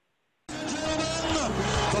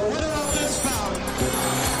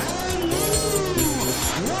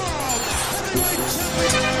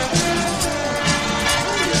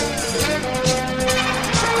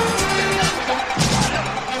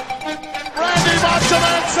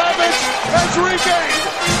Savage has regained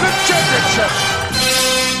the championship.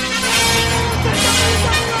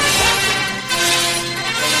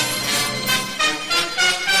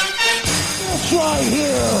 This right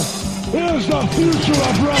here is the future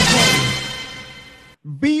of wrestling.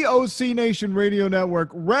 VOC Nation Radio Network,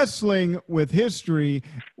 Wrestling with History,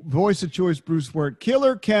 Voice of Choice, Bruce Wirt,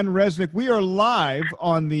 Killer Ken Resnick. We are live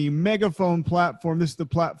on the Megaphone platform. This is the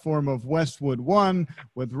platform of Westwood One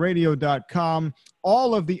with radio.com.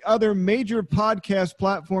 All of the other major podcast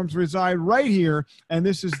platforms reside right here, and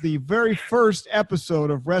this is the very first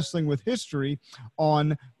episode of Wrestling with History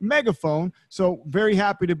on Megaphone. So very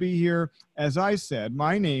happy to be here. As I said,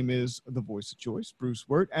 my name is the Voice of Choice, Bruce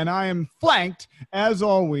Wirt, and I am flanked, as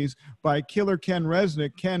always, by Killer Ken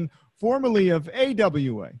Resnick. Ken, formerly of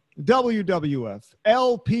AWA, WWF,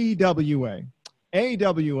 LPWA,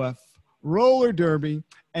 AWF, Roller Derby,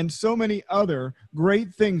 and so many other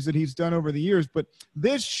great things that he's done over the years. But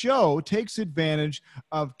this show takes advantage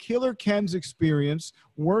of Killer Ken's experience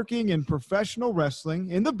working in professional wrestling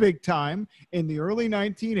in the big time in the early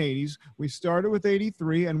 1980s. We started with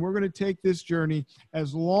 83, and we're going to take this journey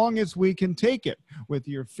as long as we can take it. With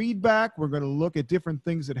your feedback, we're going to look at different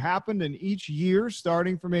things that happened in each year,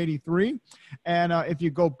 starting from 83. And if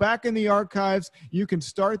you go back in the archives, you can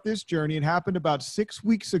start this journey. It happened about 6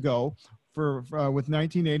 weeks ago with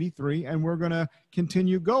 1983, and we're going to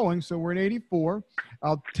continue going. So we're in 84.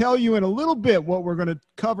 I'll tell you in a little bit what we're going to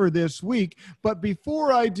cover this week. But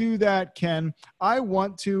before I do that, Ken, I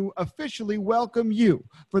want to officially welcome you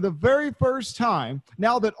for the very first time.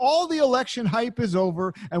 Now that all the election hype is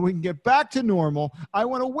over and we can get back to normal, I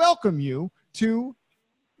want to welcome you to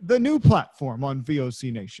the new platform on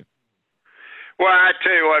VOC Nation. Well, I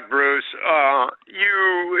tell you what, Bruce,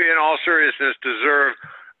 you, in all seriousness, deserve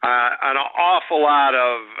an awful lot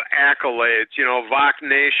of accolades. You know, VOC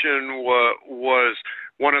Nation was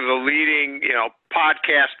one of the leading,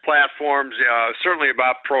 podcast platforms, certainly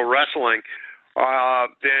about pro wrestling.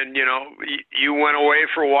 Then, you went away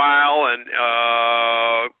for a while and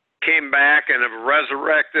came back and have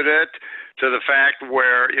resurrected it to the fact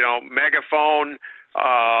where, Megaphone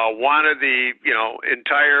wanted the,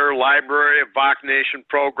 entire library of VOC Nation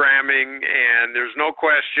programming, and there's no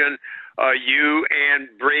question you and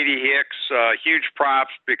Brady Hicks, huge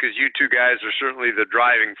props, because you two guys are certainly the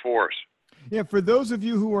driving force. Yeah, for those of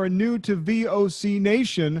you who are new to VOC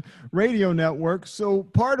Nation Radio Network, so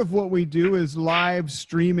part of what we do is live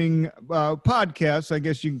streaming podcasts, I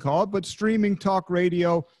guess you can call it, but streaming talk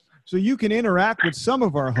radio. So you can interact with some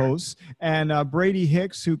of our hosts, and Brady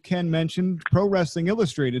Hicks, who Ken mentioned, Pro Wrestling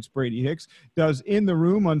Illustrated's Brady Hicks, does In the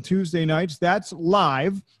Room on Tuesday nights. That's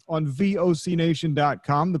live on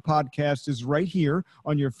VOCNation.com. The podcast is right here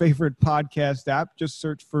on your favorite podcast app. Just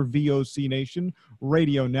search for VOC Nation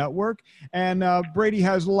Radio Network. And Brady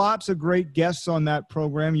has lots of great guests on that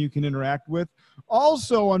program you can interact with.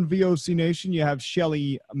 Also on VOC Nation, you have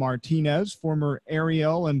Shelly Martinez, former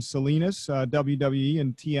Ariel and Salinas, WWE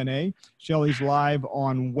and TNA. Shelly's live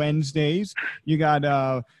on Wednesdays. You got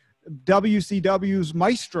WCW's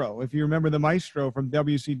Maestro, if you remember the Maestro from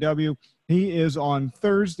WCW. He is on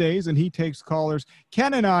Thursdays, and he takes callers.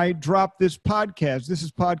 Ken and I drop this podcast. This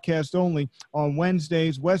is podcast only on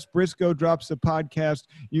Wednesdays. Wes Briscoe drops the podcast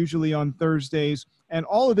usually on Thursdays. And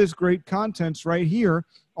all of this great content's right here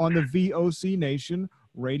on the VOC Nation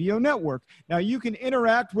Radio Network. Now, you can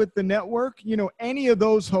interact with the network. Any of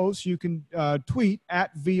those hosts, you can tweet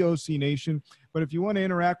at VOC Nation. But if you want to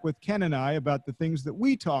interact with Ken and I about the things that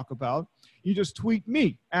we talk about, you just tweet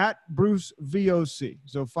me at Bruce VOC.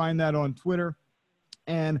 So find that on Twitter.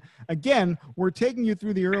 And again, we're taking you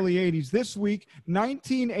through the early 80s. This week,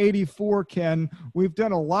 1984, Ken. We've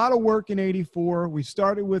done a lot of work in 84. We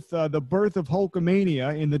started with the birth of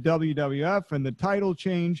Hulkamania in the WWF and the title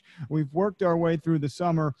change. We've worked our way through the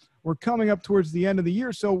summer. We're coming up towards the end of the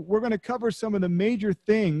year, so we're going to cover some of the major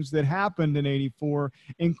things that happened in 84,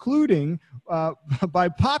 including, by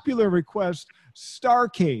popular request,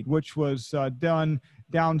 Starrcade, which was done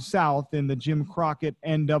down south in the Jim Crockett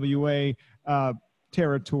NWA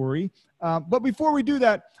territory. But before we do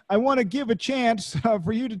that, I want to give a chance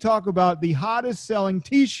for you to talk about the hottest selling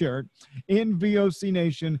T-shirt in VOC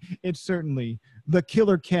Nation. It's certainly the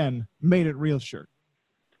Killer Ken Made It Real shirt.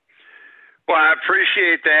 Well, I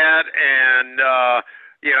appreciate that. And,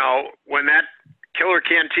 when that Killer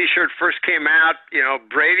Ken T-shirt first came out,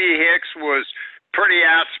 Brady Hicks was pretty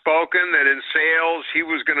outspoken that in sales,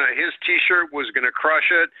 his T-shirt was going to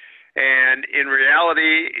crush it. And in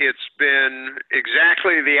reality, it's been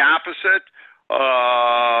exactly the opposite.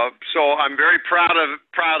 So I'm very proud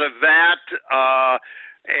of that.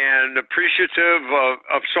 and appreciative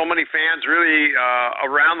of so many fans really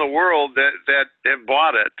around the world that have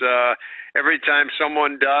bought it. Every time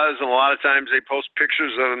someone does, and a lot of times they post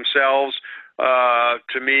pictures of themselves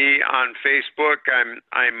to me on Facebook,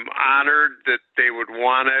 I'm honored that they would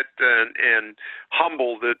want it, and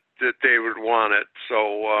humbled that they would want it.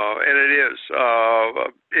 So, and it is.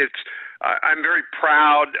 I'm very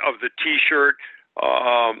proud of the T-shirt.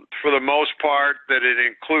 For the most part, that it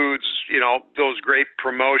includes, those great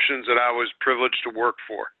promotions that I was privileged to work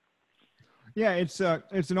for. Yeah, it's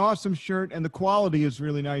an awesome shirt, and the quality is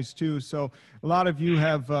really nice too. So a lot of you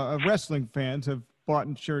have wrestling fans have bought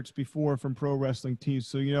shirts before from Pro Wrestling Tees.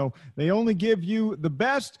 So, they only give you the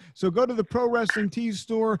best. So go to the Pro Wrestling Tees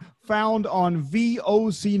store, found on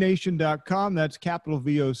vocnation.com. That's capital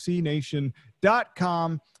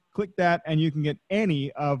VOCnation.com. Click that, and you can get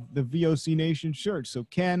any of the VOC Nation shirts. So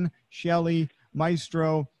Ken, Shelly,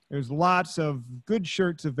 Maestro, there's lots of good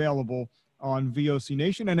shirts available on VOC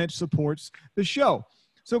Nation, and it supports the show.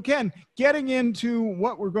 So Ken, getting into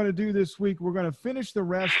what we're going to do this week, we're going to finish the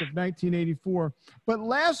rest of 1984. But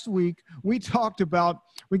last week, we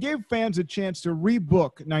gave fans a chance to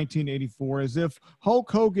rebook 1984 as if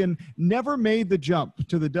Hulk Hogan never made the jump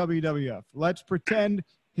to the WWF. Let's pretend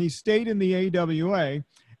he stayed in the AWA,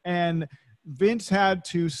 and Vince had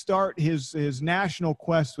to start his national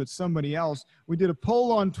quest with somebody else. We did a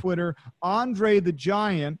poll on Twitter. Andre the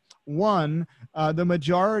Giant won the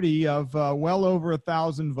majority of well over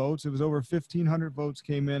 1,000 votes. It was over 1,500 votes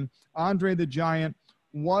came in. Andre the Giant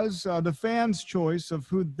was the fans' choice of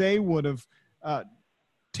who they would have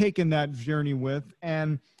taken that journey with.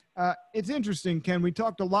 And it's interesting, Ken. We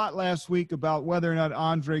talked a lot last week about whether or not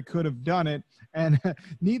Andre could have done it, and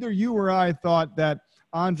neither you or I thought that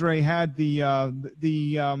Andre had the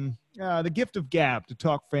gift of gab to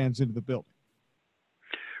talk fans into the building.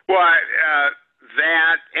 Well,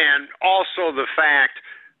 that, and also the fact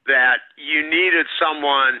that you needed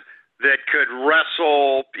someone that could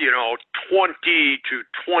wrestle, 20 to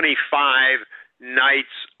 25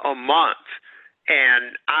 nights a month.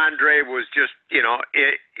 And Andre was just,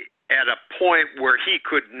 at a point where he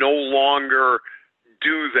could no longer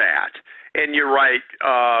do that. And you're right,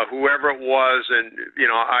 whoever it was, and,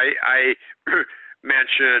 I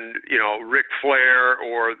mentioned, Ric Flair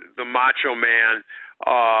or the Macho Man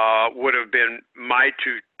would have been my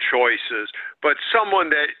two choices. But someone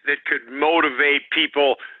that could motivate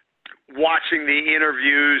people watching the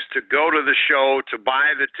interviews to go to the show, to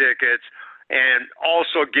buy the tickets, and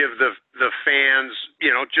also give the fans,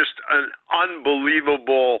 just an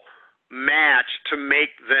unbelievable match to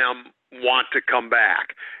make them want to come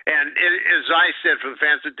back. And as I said, for the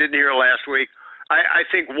fans that didn't hear last week, I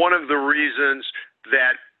think one of the reasons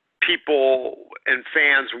that people and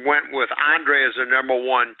fans went with Andre as a number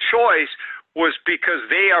one choice was because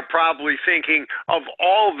they are probably thinking of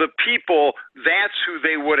all the people, that's who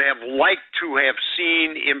they would have liked to have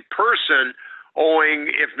seen in person,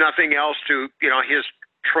 owing, if nothing else, to, his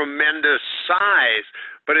tremendous size.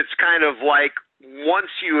 But it's kind of like,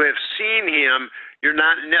 once you have seen him, you're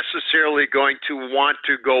not necessarily going to want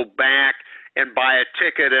to go back and buy a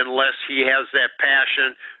ticket unless he has that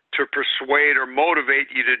passion to persuade or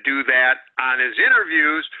motivate you to do that on his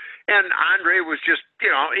interviews. And Andre was just,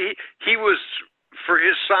 he was, for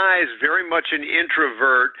his size, very much an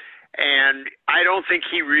introvert, and I don't think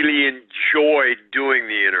he really enjoyed doing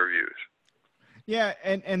the interviews. Yeah,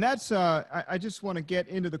 and that's I just want to get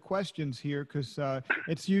into the questions here because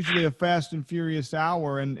it's usually a fast and furious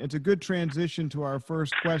hour, and it's a good transition to our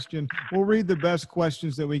first question. We'll read the best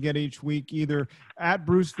questions that we get each week, either at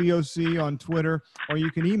BruceVOC on Twitter, or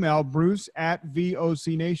you can email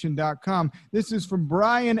bruce@vocnation.com. This is from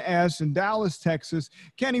Brian S. in Dallas, Texas.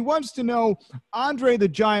 Kenny wants to know, Andre the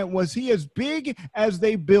Giant, was he as big as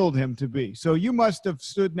they billed him to be? So you must have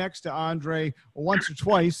stood next to Andre once or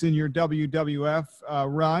twice in your WWF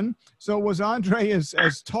run. So was Andre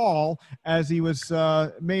as tall as he was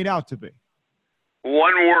made out to be?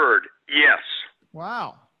 One word, yes.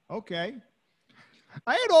 Wow. Okay.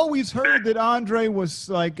 I had always heard that Andre was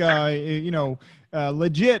like, legit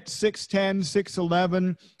 6'10",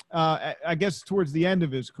 6'11", I guess towards the end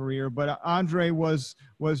of his career, but Andre was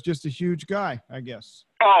just a huge guy, I guess.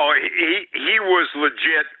 Oh, he was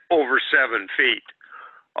legit over 7 feet.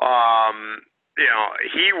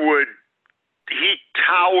 He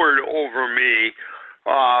towered over me.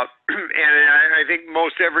 And I think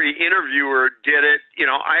most every interviewer did it.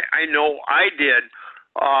 I know I did.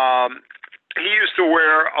 He used to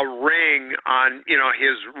wear a ring on,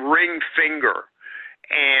 his ring finger.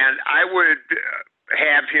 And I would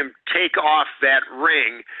have him take off that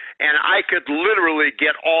ring, and I could literally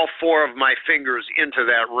get all 4 of my fingers into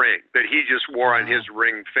that ring that he just wore on his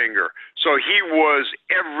ring finger. So he was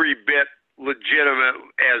every bit legitimate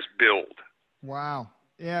as build. Wow.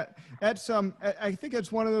 Yeah, that's I think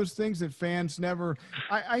it's one of those things that fans never.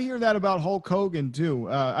 I hear that about Hulk Hogan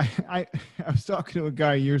too. I was talking to a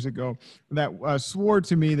guy years ago that swore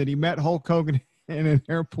to me that he met Hulk Hogan in an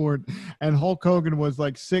airport, and Hulk Hogan was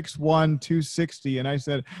like 6'1", 260, and I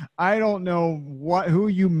said, I don't know who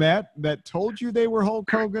you met that told you they were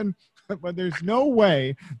Hulk Hogan, but there's no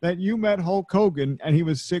way that you met Hulk Hogan and he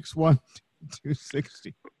was 6'1",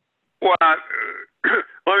 260. Well,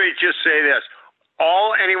 let me just say this.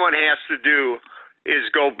 All anyone has to do is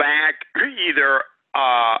go back either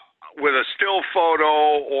with a still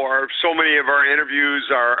photo, or so many of our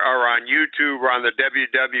interviews are on YouTube or on the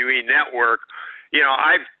WWE Network. You know,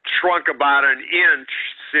 I've shrunk about an inch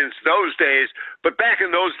since those days, but back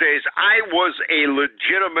in those days, I was a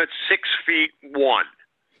legitimate 6'1".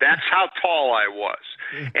 That's how tall I was.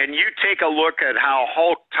 And you take a look at how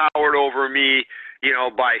Hulk towered over me, you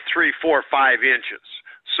know, by 3, 4, 5 inches.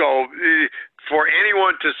 So for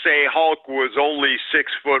anyone to say Hulk was only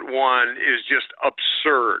 6'1" is just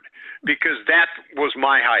absurd, because that was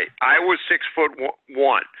my height. I was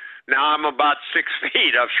 6'1". Now I'm about 6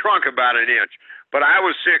 feet. I've shrunk about an inch, but I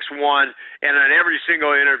was 6'1", and on every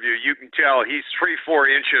single interview, you can tell he's 3, 4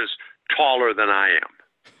 inches taller than I am.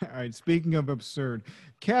 All right. Speaking of absurd,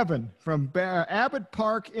 Kevin from Abbott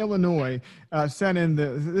Park, Illinois, sent in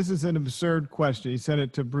this is an absurd question. He sent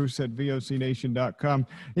it to Bruce at vocnation.com.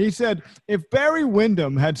 He said, if Barry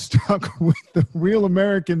Windham had stuck with the Real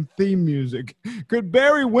American theme music, could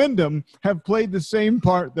Barry Windham have played the same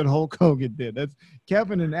part that Hulk Hogan did? That's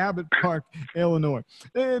Kevin in Abbott Park, Illinois.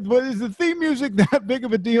 But is the theme music that big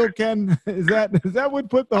of a deal, Ken? Is that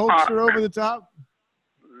what put the Hulkster over the top?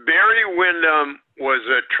 Barry Windham was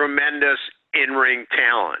a tremendous in-ring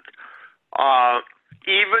talent.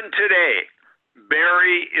 Even today,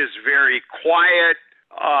 Barry is very quiet.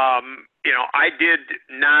 You know, I did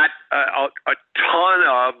not a ton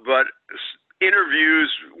of, but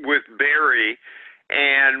interviews with Barry,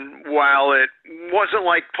 and while it wasn't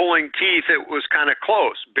like pulling teeth, it was kind of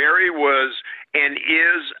close. Barry was and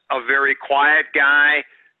is a very quiet guy,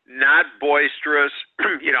 not boisterous,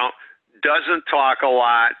 you know, doesn't talk a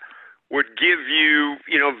lot, would give you,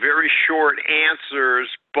 you know, very short answers,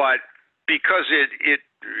 but because it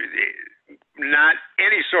not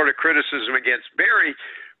any sort of criticism against Barry,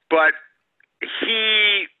 but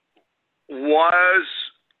he was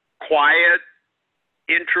quiet,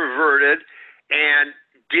 introverted, and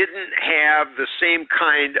didn't have the same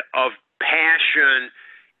kind of passion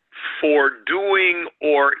for doing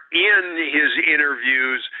or in his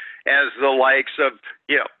interviews as the likes of,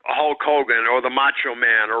 you know, Hulk Hogan or the Macho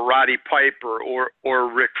Man or Roddy Piper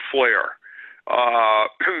or Ric Flair.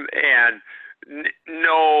 And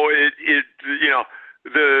no, it you know,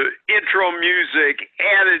 the intro music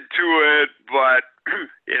added to it, but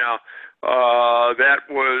you know, that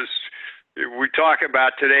was, we talk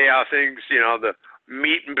about today how things, you know, the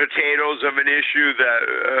meat and potatoes of an issue, that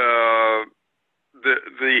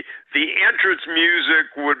the entrance music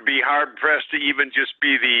would be hard pressed to even just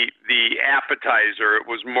be the appetizer. It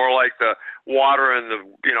was more like the water and the,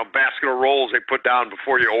 you know, basket of rolls they put down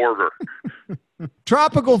before you order.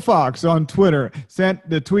 Tropical Fox on Twitter sent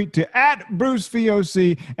the tweet to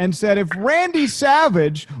 @BruceVOC and said, if Randy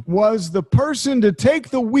Savage was the person to take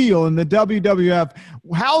the wheel in the WWF,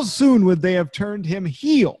 how soon would they have turned him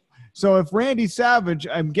heel? So if Randy Savage,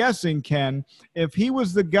 I'm guessing, Ken, if he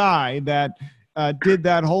was the guy that did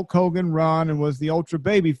that Hulk Hogan run and was the ultra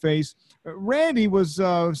baby face, Randy was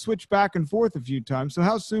switched back and forth a few times. So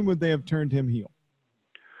how soon would they have turned him heel?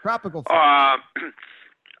 Tropical Fox.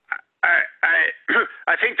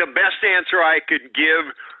 I think the best answer I could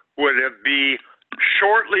give would be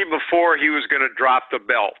shortly before he was going to drop the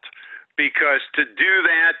belt, because to do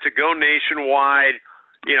that, to go nationwide,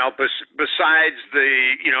 you know, besides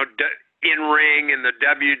the, you know, in-ring and the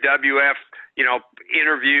WWF, you know,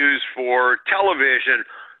 interviews for television,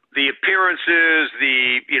 the appearances,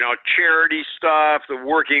 the, you know, charity stuff, the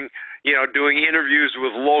working, you know, doing interviews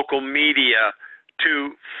with local media,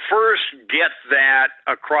 to first get that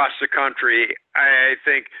across the country, I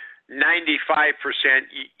think 95%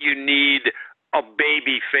 you need a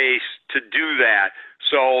baby face to do that.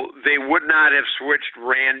 So they would not have switched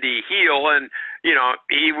Randy heel, and, you know,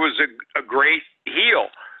 he was a great heel,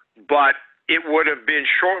 but it would have been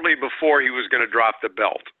shortly before he was going to drop the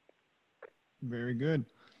belt. Very good.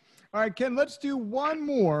 All right, Ken, let's do one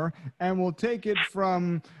more, and we'll take it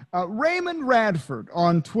from Raymond Radford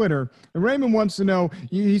on Twitter. And Raymond wants to know,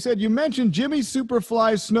 he said, you mentioned Jimmy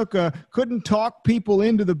Superfly Snuka couldn't talk people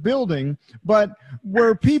into the building, but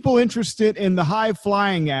were people interested in the high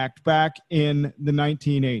flying act back in the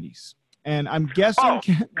 1980s? And I'm guessing,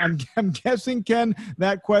 Ken, I'm guessing, Ken,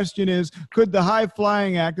 that question is, could the high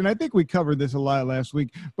flying act, and I think we covered this a lot last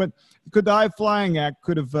week, but could the high flying act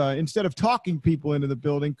could have, instead of talking people into the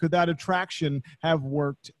building, could that attraction have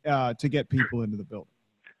worked to get people into the building?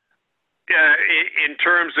 In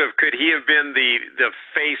terms of, could he have been the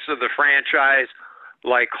face of the franchise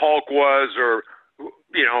like Hulk was, or,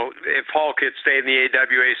 you know, if Hulk had stayed in the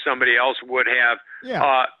AWA, somebody else would have?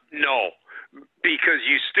 Yeah. No. Because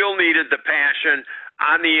you still needed the passion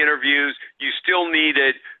on the interviews. You still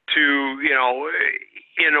needed to, you know,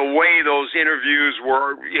 in a way, those interviews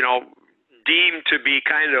were, you know, deemed to be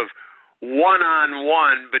kind of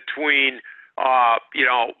one-on-one between, you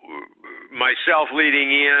know, myself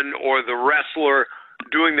leading in or the wrestler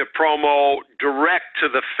doing the promo direct to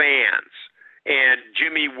the fans. And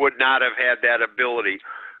Jimmy would not have had that ability.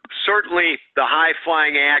 Certainly, the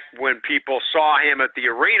high-flying act, when people saw him at the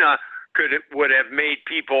arena, would have made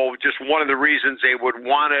people, just one of the reasons they would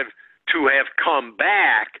want to have come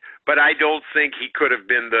back, but I don't think he could have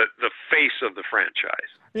been the face of the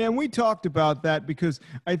franchise. Yeah, and we talked about that because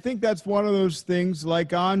I think that's one of those things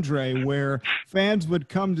like Andre, where fans would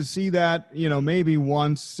come to see that, you know, maybe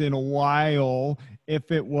once in a while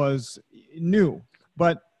if it was new.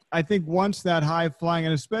 But I think once that high flying,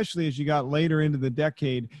 and especially as you got later into the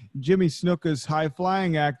decade, Jimmy Snuka's high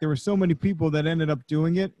flying act, there were so many people that ended up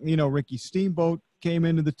doing it. You know, Ricky Steamboat came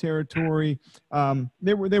into the territory.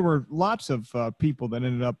 There were lots of people that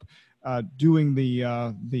ended up doing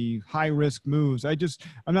the high risk moves. I'm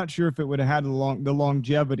not sure if it would have had the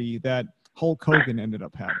longevity that Hulk Hogan ended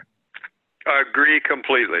up having. Agree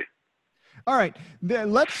completely. All right,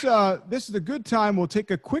 let's. This is a good time. We'll take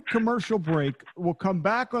a quick commercial break. We'll come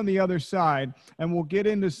back on the other side, and we'll get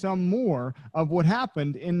into some more of what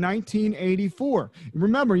happened in 1984.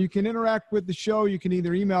 Remember, you can interact with the show. You can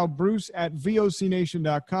either email Bruce at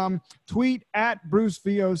vocnation.com, tweet at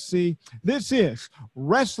BruceVOC. This is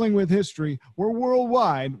Wrestling with History. We're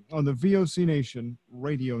worldwide on the VOC Nation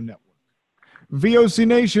Radio Network. VOC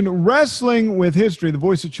Nation, Wrestling with History, the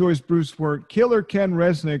voice of choice, Bruce Wirt, Killer Ken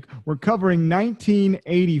Resnick. We're covering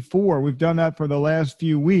 1984. We've done that for the last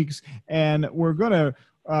few weeks, and we're going to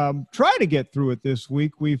try to get through it this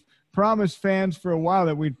week. We've promised fans for a while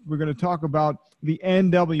that we're going to talk about the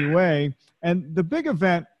NWA, and the big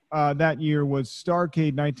event that year was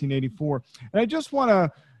Starrcade 1984. And I just want to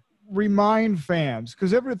remind fans,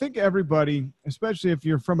 because I think everybody, especially if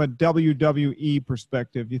you're from a WWE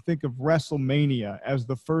perspective, you think of WrestleMania as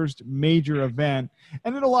the first major event.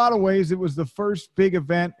 And in a lot of ways, it was the first big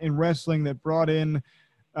event in wrestling that brought in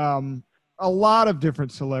a lot of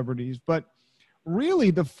different celebrities. But really,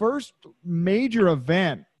 the first major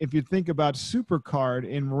event, if you think about Supercard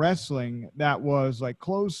in wrestling, that was like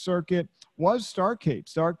closed circuit, was Starrcade.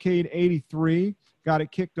 Starrcade 83 got it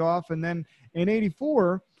kicked off. And then in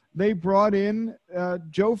 84, they brought in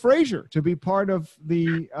Joe Frazier to be part of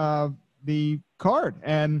the card,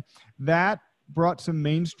 and that brought some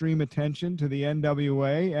mainstream attention to the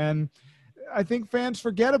NWA. And I think fans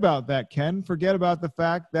forget about that, Ken. Forget about the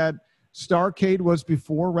fact that Starrcade was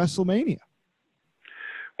before WrestleMania.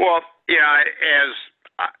 Well, yeah, as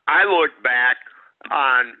I look back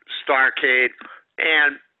on Starrcade,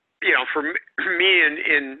 and you know, for me,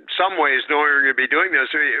 in some ways, knowing we're going to be doing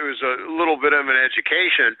this, it was a little bit of an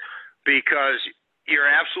education, because you're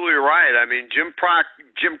absolutely right. I mean, Jim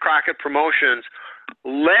Crockett Promotions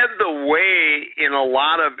led the way in a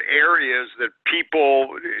lot of areas that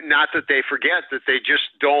people, not that they forget, that they just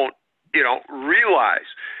don't, you know, realize.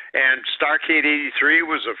 And Starrcade 83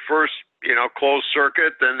 was the first, you know, closed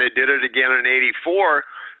circuit. Then they did it again in 84.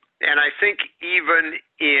 And I think even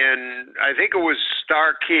I think it was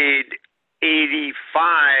Starrcade 85,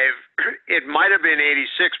 it might have been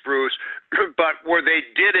 86, Bruce, but where they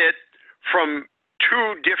did it from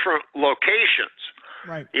two different locations.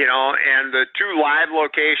 Right. You know, and the two live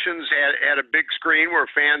locations had a big screen where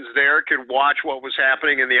fans there could watch what was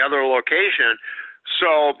happening in the other location.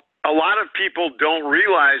 So a lot of people don't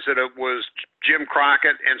realize that it was Jim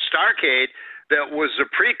Crockett and Starrcade that was the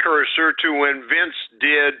precursor to when Vince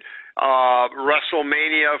did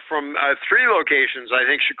WrestleMania from three locations, I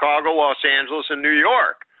think Chicago, Los Angeles, and New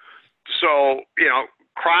York. So, you know,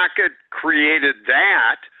 Crockett created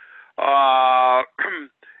that.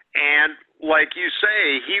 And like you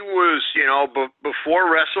say, he was, you know, before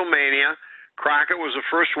WrestleMania, Crockett was the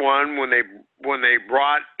first one when they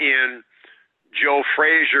brought in Joe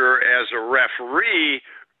Frazier as a referee.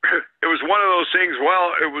 It was one of those things.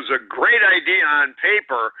 Well, it was a great idea on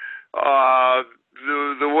paper.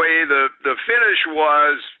 The way the finish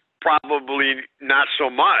was probably not so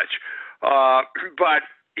much. But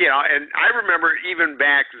and I remember even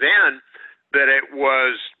back then that it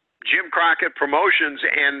was Jim Crockett Promotions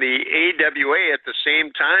and the AWA at the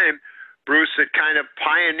same time, Bruce, that kind of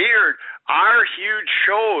pioneered our huge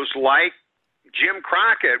shows like Jim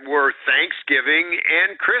Crockett were Thanksgiving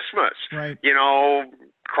and Christmas. Right.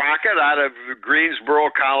 Crockett out of the Greensboro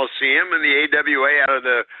Coliseum and the AWA out of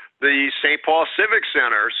the St. Paul Civic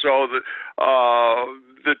Center. So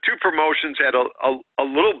the two promotions had a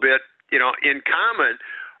little bit, in common.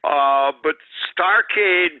 But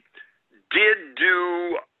Starrcade did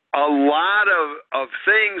do a lot of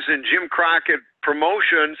things in Jim Crockett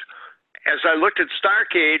Promotions. As I looked at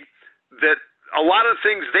Starrcade, that a lot of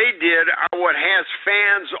things they did are what has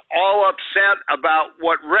fans all upset about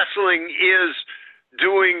what wrestling is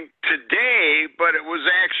doing today, but it was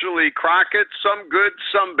actually Crockett, some good,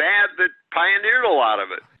 some bad, that pioneered a lot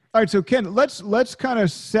of it. All right, so Ken, let's kind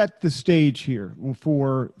of set the stage here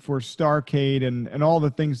for Starrcade and all the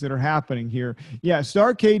things that are happening here. Yeah,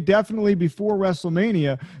 Starrcade definitely before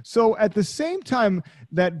WrestleMania. So at the same time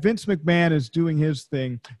that Vince McMahon is doing his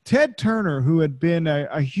thing, Ted Turner, who had been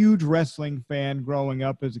a huge wrestling fan growing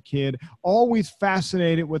up as a kid, always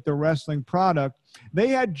fascinated with the wrestling product. They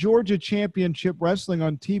had Georgia Championship Wrestling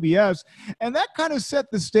on TBS, and that kind of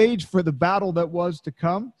set the stage for the battle that was to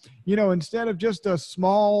come. Instead of just a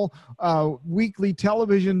small weekly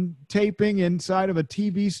television taping inside of a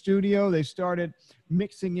TV studio, they started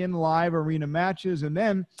mixing in live arena matches. And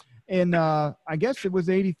then in, I guess it was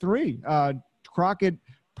 83, Crockett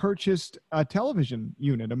purchased a television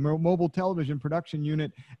unit, a mobile television production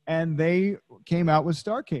unit, and they came out with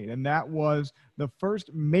Starrcade. And that was the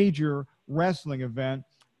first major wrestling event.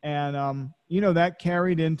 And, that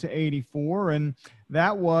carried into 84. And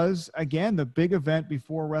that was, again, the big event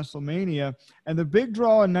before WrestleMania. And the big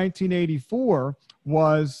draw in 1984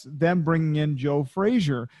 was them bringing in Joe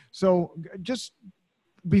Frazier. So just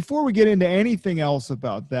before we get into anything else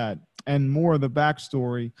about that and more of the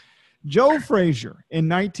backstory, Joe Frazier in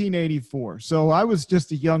 1984. So I was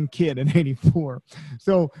just a young kid in 84.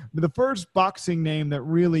 So the first boxing name that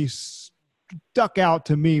really stuck out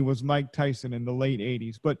to me was Mike Tyson in the late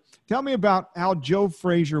 80s. But tell me about how Joe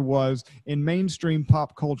Frazier was in mainstream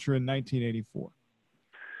pop culture in 1984.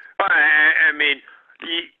 I mean,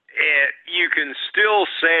 you can still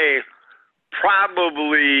say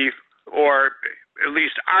probably, or at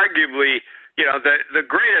least arguably, the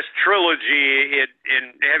greatest trilogy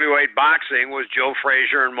in heavyweight boxing was Joe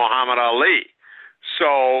Frazier and Muhammad Ali.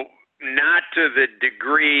 So not to the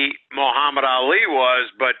degree Muhammad Ali was,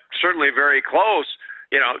 but certainly very close.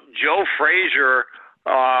 Joe Frazier,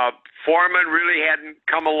 Foreman really hadn't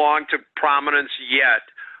come along to prominence yet.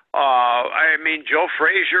 Joe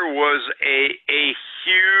Frazier was a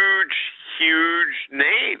huge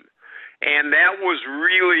name. And that was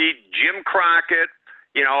really Jim Crockett,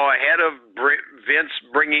 ahead of Vince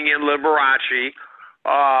bringing in Liberace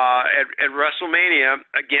at WrestleMania.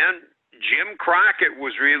 Again, Jim Crockett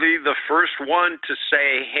was really the first one to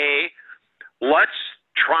say, hey, let's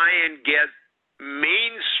try and get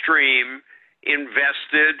mainstream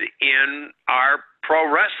invested in our pro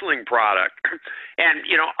wrestling product. And,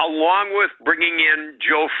 along with bringing in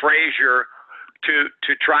Joe Frazier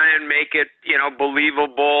to try and make it,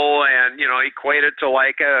 believable and, equate it to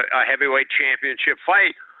like a heavyweight championship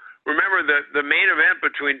fight. Remember, the main event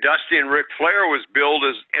between Dusty and Ric Flair was billed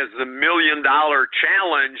as the $1 million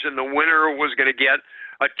challenge, and the winner was going to get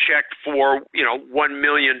a check for, $1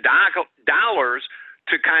 million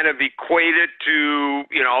to kind of equate it to,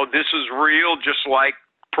 this is real, just like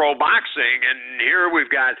pro boxing. And here we've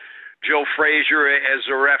got Joe Frazier as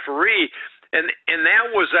a referee. And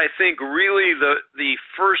that was, I think, really the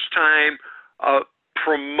first time a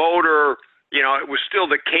promoter, it was still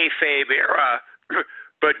the kayfabe era,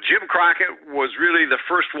 but Jim Crockett was really the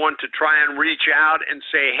first one to try and reach out and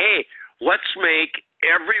say, hey, let's make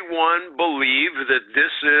everyone believe that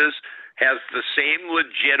this has the same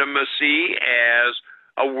legitimacy as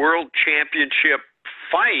a world championship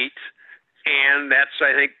fight. And that's,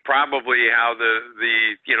 I think, probably how the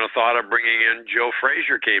thought of bringing in Joe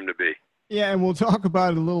Frazier came to be. Yeah, and we'll talk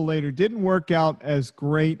about it a little later. Didn't work out as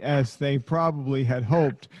great as they probably had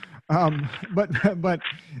hoped. But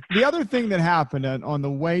the other thing that happened on the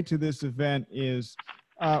way to this event is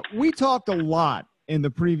we talked a lot in the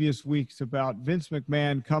previous weeks about Vince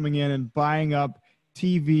McMahon coming in and buying up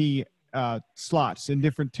TV slots in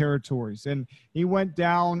different territories. And he went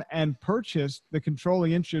down and purchased the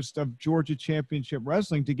controlling interest of Georgia Championship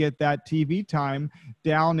Wrestling to get that TV time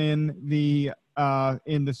down in the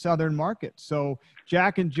southern market. So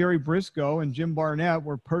Jack and Jerry Briscoe and Jim Barnett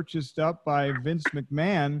were purchased up by Vince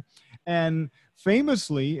McMahon, and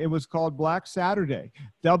famously it was called Black Saturday.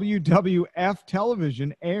 WWF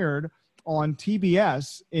television aired on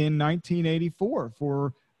TBS in 1984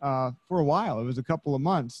 for a while. It was a couple of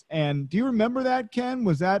months. And do you remember that, Ken?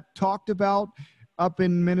 Was that talked about up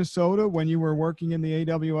in Minnesota when you were working in the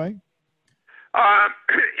AWA? It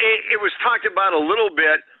was talked about a little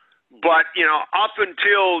bit, but, up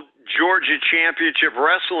until Georgia Championship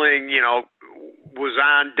Wrestling, was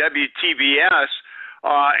on WTBS.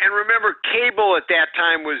 And remember, cable at that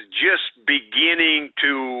time was just beginning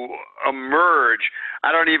to emerge.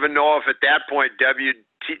 I don't even know if at that point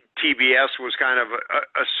WTBS was kind of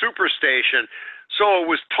a superstation. So it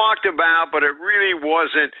was talked about, but it really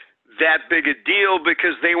wasn't that big a deal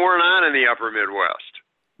because they weren't on in the upper Midwest.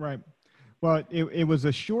 Right. Well, it was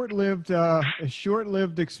a short-lived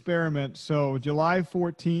experiment. So July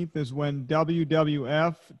 14th is when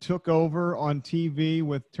WWF took over on TV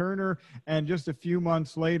with Turner, and just a few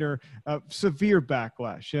months later, severe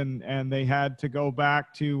backlash, and they had to go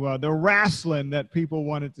back to the wrestling that people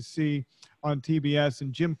wanted to see on TBS.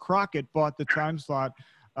 And Jim Crockett bought the time slot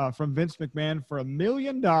from Vince McMahon for $1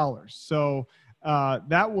 million. So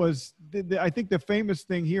that was, I think the famous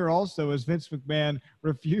thing here also is Vince McMahon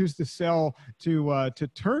refused to sell to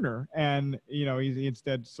Turner, and he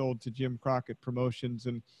instead sold to Jim Crockett Promotions,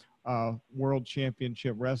 and World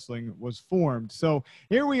Championship Wrestling was formed. So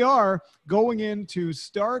here we are going into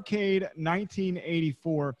Starrcade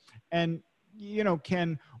 1984, and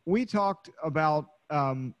Ken, we talked about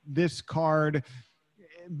this card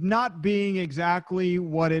not being exactly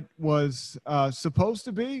what it was supposed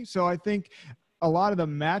to be. So I think a lot of the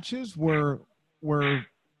matches were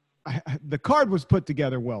the card was put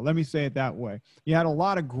together well. Let me say it that way. You had a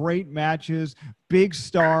lot of great matches, big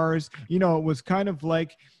stars. It was kind of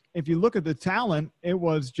like, if you look at the talent, it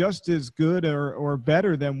was just as good or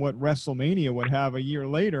better than what WrestleMania would have a year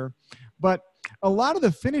later. But a lot of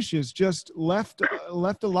the finishes just left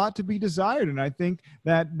a lot to be desired, and I think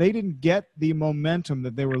that they didn't get the momentum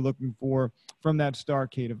that they were looking for from that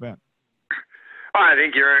Starrcade event. I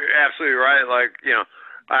think you're absolutely right. Like,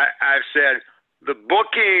 I've said the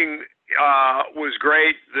booking was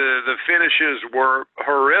great. The finishes were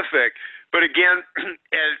horrific. But again,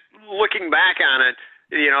 looking back on it,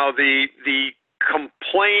 the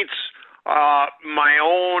complaints, my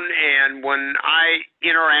own, and when I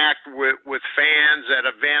interact with fans at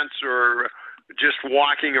events or just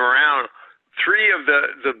walking around, three of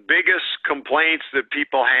the biggest complaints that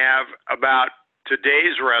people have about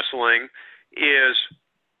today's wrestling is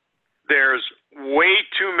there's way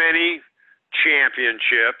too many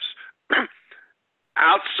championships.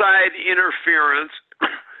 Outside interference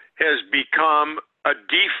has become a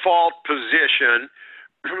default position,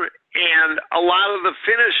 and a lot of the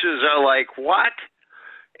finishes are like, what?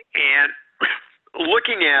 And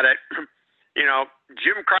looking at it,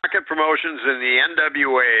 Jim Crockett Promotions and the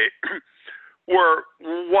NWA were,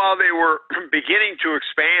 while they were beginning to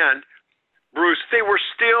expand, Bruce, they were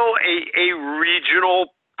still a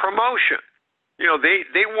regional promotion.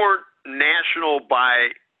 They weren't national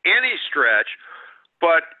by any stretch,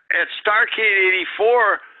 but at Starrcade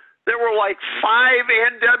 84, there were like 5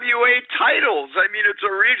 NWA titles. I mean, it's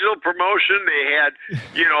a regional promotion. They had,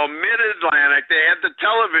 Mid-Atlantic. They had the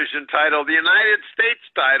television title, the United States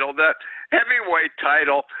title, the heavyweight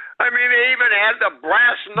title. I mean, they even had the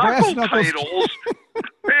brass knuckle titles.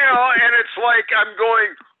 And it's like I'm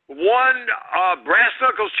going, one brass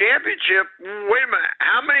knuckles championship. Wait a minute,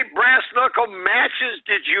 how many brass knuckle matches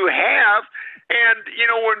did you have? And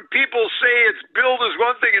when people say it's billed as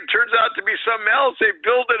one thing, it turns out to be something else. They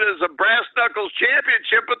billed it as a brass knuckles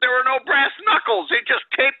championship, but there were no brass knuckles. They just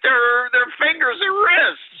taped their fingers and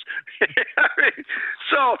wrists.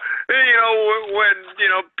 So when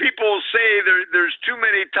people say there's too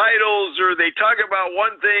many titles, or they talk about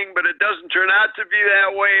one thing but it doesn't turn out to be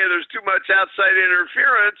that way, and there's too much outside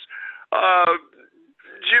interference,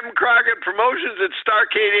 Jim Crockett Promotions at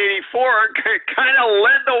Starrcade 84 kind of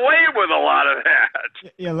led the way with a lot of that.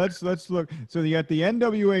 Yeah, let's look. So you got the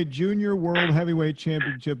NWA Junior World Heavyweight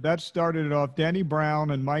Championship. That started it off. Danny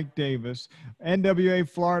Brown and Mike Davis. NWA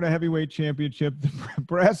Florida Heavyweight Championship, the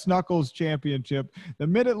Brass Knuckles Championship, the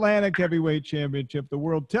Mid-Atlantic Heavyweight Championship, the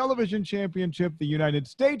World Television Championship, the United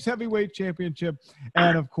States Heavyweight Championship,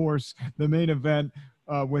 and, of course, the main event,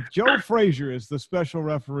 with Joe Frazier as the special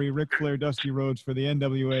referee, Ric Flair, Dusty Rhodes for the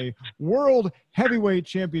NWA World Heavyweight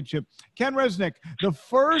Championship. Ken Resnick, the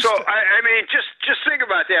first. So I mean, just think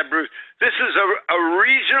about that, Bruce. This is a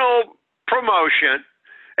regional promotion,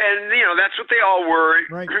 and that's what they all were.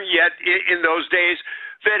 Right. Yet in those days,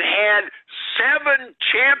 that had 7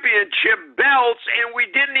 championship belts, and we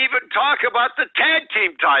didn't even talk about the tag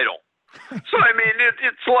team title. So I mean,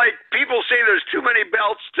 it's like people say there's too many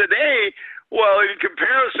belts today. Well, in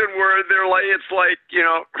comparison, where it's like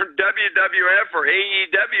WWF or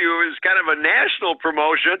AEW is kind of a national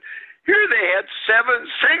promotion. Here they had 7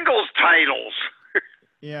 singles titles.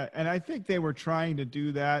 Yeah, and I think they were trying to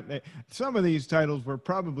do that. Some of these titles were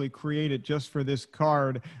probably created just for this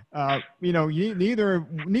card. Neither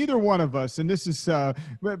one of us, and this is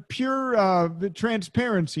pure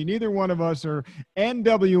transparency, neither one of us are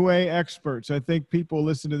NWA experts. I think people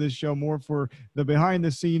listen to this show more for the behind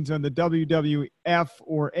the scenes on the WWF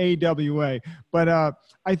or AWA. But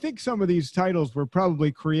I think some of these titles were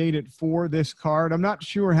probably created for this card. I'm not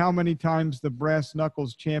sure how many times the Brass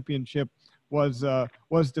Knuckles Championship was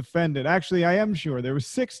defended. Actually, I am sure there was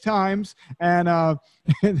 6 times, and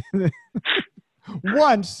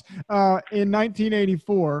once in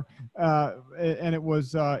 1984, and it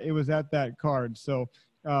was at that card. So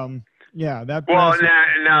yeah, that. Well,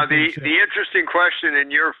 now the interesting question,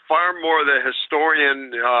 and you're far more the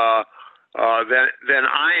historian than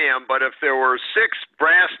I am, but if there were 6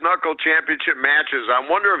 brass knuckle championship matches, I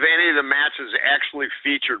wonder if any of the matches actually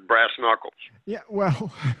featured brass knuckles. Yeah,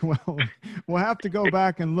 well, we'll have to go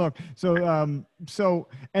back and look. So,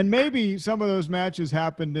 and maybe some of those matches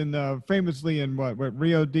happened famously in what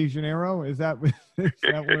Rio de Janeiro? Is that where?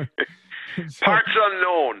 Parts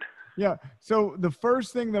unknown. Yeah. So the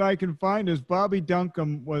first thing that I can find is Bobby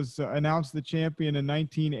Duncombe was announced the champion in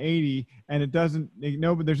 1980, and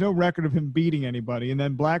there's no record of him beating anybody. And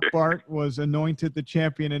then Black Bart was anointed the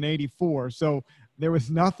champion in 84. So there was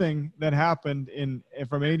nothing that happened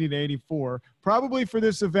from 80 to 84. Probably for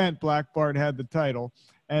this event, Black Bart had the title.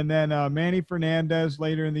 And then Manny Fernandez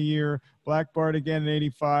later in the year, Black Bart again in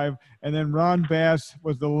 85. And then Ron Bass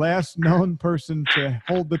was the last known person to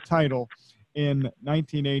hold the title in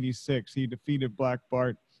 1986. He defeated Black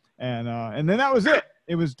Bart. And then that was it.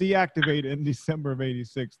 It was deactivated in December of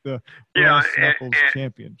 86, the Brass Knuckles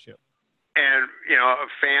Championship. And,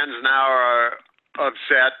 fans now are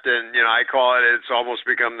upset, and I call it's almost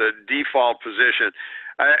become the default position.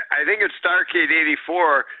 I think at Starrcade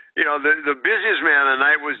 84, the busiest man of the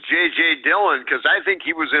night was J.J. Dillon, because I think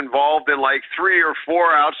he was involved in like 3 or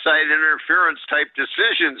 4 outside interference type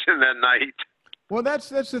decisions in that night. Well, that's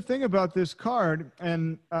the thing about this card,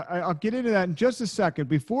 and I'll get into that in just a second.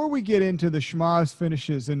 Before we get into the schmaz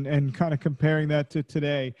finishes and kind of comparing that to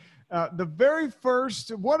today, one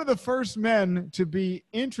of the first men to be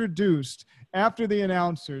introduced after the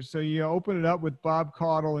announcers. So you open it up with Bob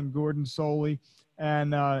Caudle and Gordon Soley,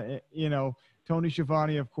 and Tony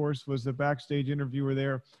Schiavone, of course, was the backstage interviewer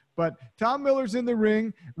there. But Tom Miller's in the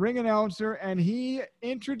ring announcer, and he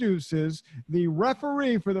introduces the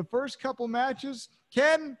referee for the first couple matches,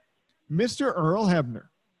 Mr. Earl Hebner.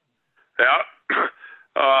 Yeah.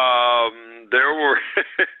 There were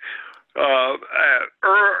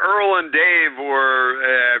Earl and Dave were,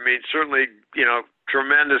 certainly,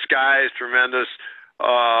 tremendous guys, tremendous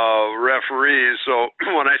referees. So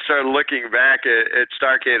when I started looking back at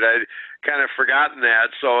Starrcade, I'd kind of forgotten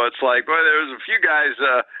that. So it's like, well, there was a few guys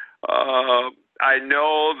I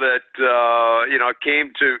know that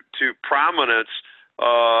came to prominence,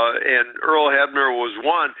 and Earl Hebner was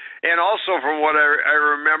one. And also from what I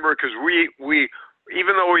remember, because we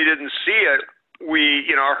even though we didn't see it, we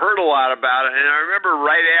heard a lot about it. And I remember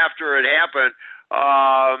right after it happened,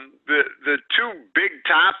 the 2 big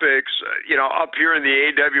topics up here in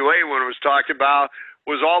the AWA when it was talked about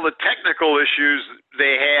was all the technical issues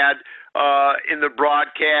they had in the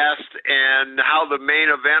broadcast, and how the main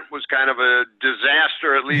event was kind of a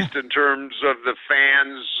disaster, at least in terms of the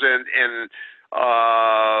fans and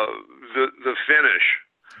the finish.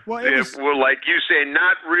 Well, like you say,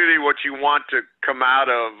 not really what you want to come out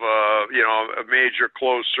of a major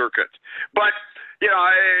closed circuit. But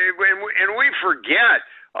and we forget.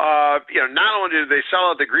 Not only did they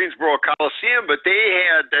sell out the Greensboro Coliseum, but they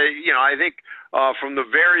had, I think, from the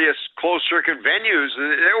various closed circuit venues,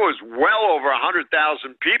 there was well over 100,000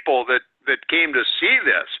 people that came to see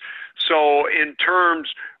this. So in terms,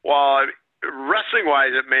 while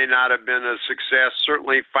wrestling-wise it may not have been a success,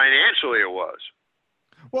 certainly financially it was.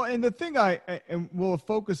 Well, and the thing and we'll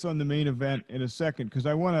focus on the main event in a second, because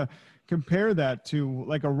I want to compare that to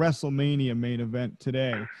like a WrestleMania main event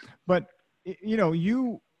today. But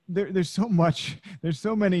there's so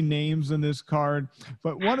many names on this card,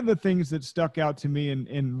 but one of the things that stuck out to me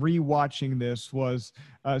in rewatching this was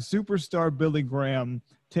superstar Billy Graham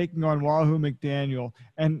taking on Wahoo McDaniel,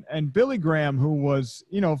 and Billy Graham, who was,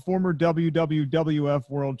 former WWF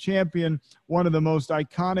world champion, one of the most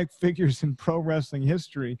iconic figures in pro wrestling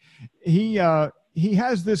history. He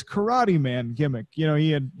has this Karate Man gimmick.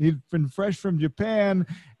 He'd been fresh from Japan,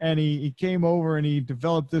 and he came over and he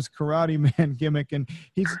developed this Karate Man gimmick, and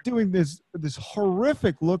he's doing this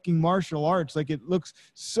horrific looking martial arts. Like, it looks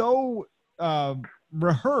so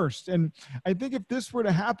rehearsed. And I think if this were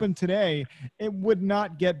to happen today, it would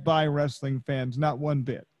not get by wrestling fans, not one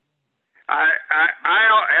bit. I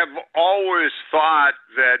have always thought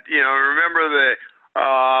that, remember the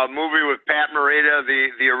movie with Pat Morita,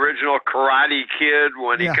 the original Karate Kid,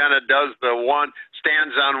 when he kind of does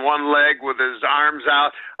stands on one leg with his arms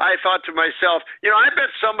out. I thought to myself, I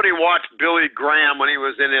bet somebody watched Billy Graham when he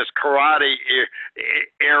was in his karate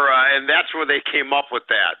era, and that's where they came up with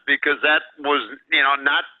that, because that was,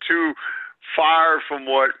 not too far from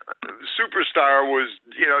what Superstar was,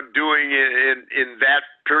 doing in that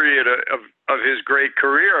period of his great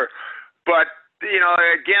career. But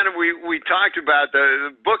again, we talked about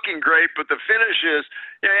the booking great, but the finish is,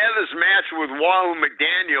 I had this match with Wahoo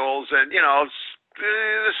McDaniels, and,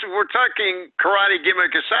 we're talking karate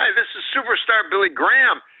gimmick aside, this is Superstar Billy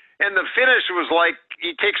Graham, and the finish was like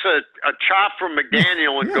he takes a chop from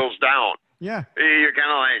McDaniel and goes down. Yeah. You're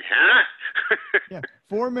kind of like, huh? Yeah.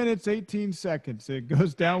 4 minutes, 18 seconds. It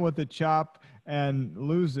goes down with a chop and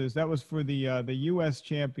loses. That was for the U.S.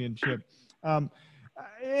 Championship.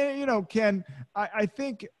 Ken, I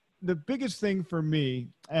think the biggest thing for me,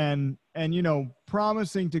 and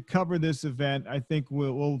promising to cover this event, I think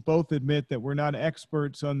we'll both admit that we're not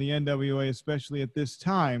experts on the NWA, especially at this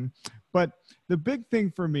time. But the big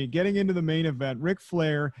thing for me, getting into the main event, Ric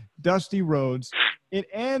Flair, Dusty Rhodes, it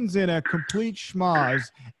ends in a complete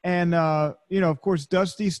schmoz. And, of course,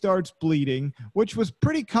 Dusty starts bleeding, which was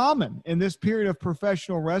pretty common in this period of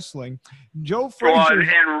professional wrestling. Joe Frazier. Well,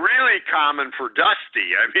 and really common for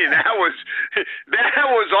Dusty. I mean, that was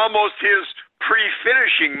almost his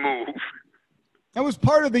pre-finishing move. That was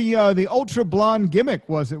part of the ultra blonde gimmick.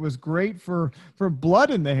 It was great for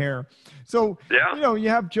blood in the hair. So, you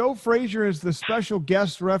have Joe Frazier as the special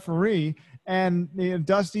guest referee, and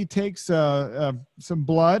Dusty takes some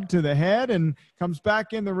blood to the head and comes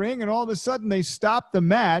back in the ring, and all of a sudden they stop the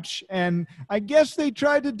match. And I guess they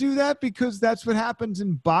tried to do that because that's what happens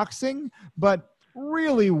in boxing, but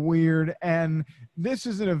really weird. And this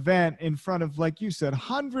is an event in front of, like you said,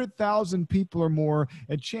 100,000 people or more,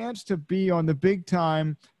 a chance to be on the big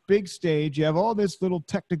stage. You have all this little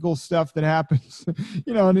technical stuff that happens,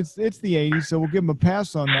 and it's the 80s, so we'll give them a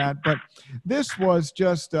pass on that. But this was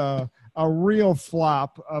just a real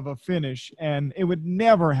flop of a finish, and it would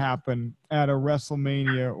never happen at a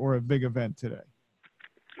WrestleMania or a big event today.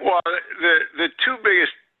 Well, the two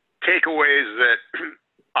biggest takeaways that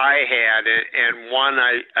I had, and one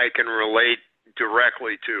I can relate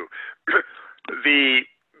directly to, the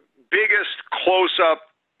biggest close-up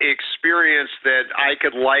experience that I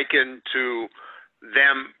could liken to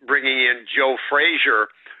them bringing in Joe Frazier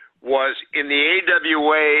was in the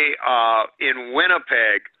AWA in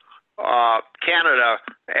Winnipeg, Canada,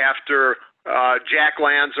 after Jack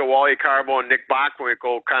Lanza, Wally Carbo, and Nick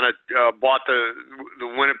Bockwinkel kind of bought the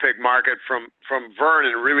Winnipeg market from Vern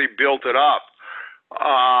and really built it up.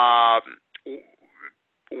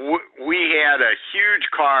 We had a huge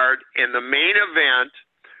card, and the main event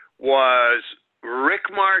was Rick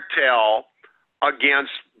Martel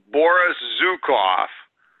against Boris Zukov,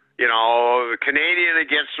 the Canadian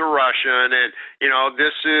against the Russian, and,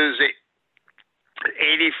 this is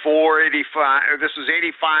 84, 85, this is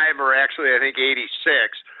 85, or actually I think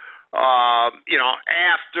 86,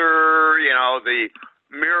 after, the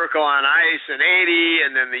Miracle on Ice in 80,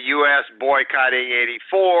 and then the U.S. boycotting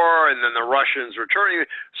 84, and then the Russians returning.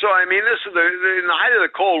 So, I mean, this is in the height of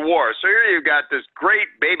the Cold War. So here you've got this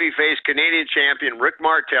great babyface Canadian champion, Rick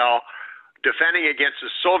Martel, defending against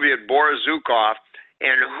the Soviet Boris Zukov.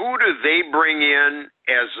 And who do they bring in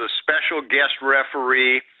as a special guest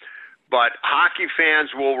referee? But hockey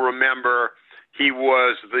fans will remember he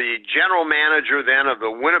was the general manager then of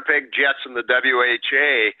the Winnipeg Jets and the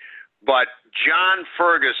WHA. But John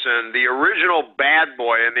Ferguson, the original bad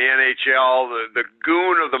boy in the NHL, the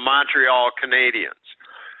goon of the Montreal Canadiens.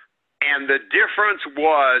 And the difference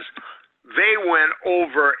was they went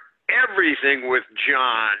over everything with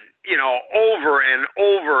John, over and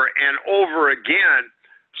over and over again.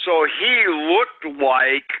 So he looked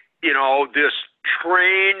like, this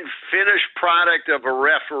trained, finished product of a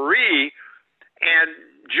referee. and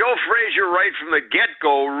Joe Frazier, right from the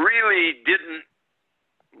get-go, really didn't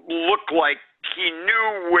look like he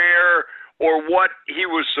knew where or what he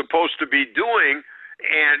was supposed to be doing.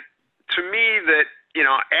 And to me, that,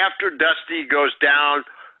 after Dusty goes down,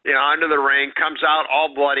 under the ring, comes out all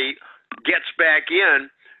bloody, gets back in,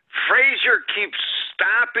 Frazier keeps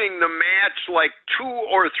stopping the match like 2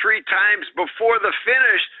 or 3 times before the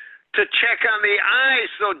finish to check on the eye.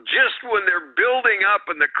 So just when they're building up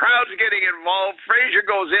and the crowd's getting involved, Frazier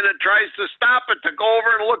goes in and tries to stop it to go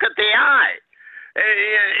over and look at the eye.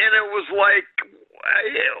 And it was like,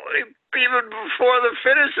 even before the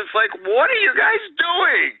finish, it's like, what are you guys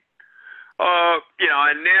doing?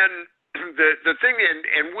 And then the thing,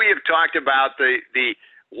 and we have talked about the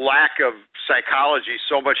lack of psychology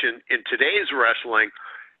so much in today's wrestling,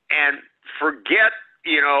 and forget,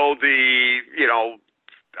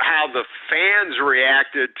 how the fans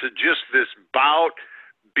reacted to just this bout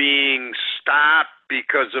being stopped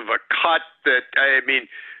because of a cut that,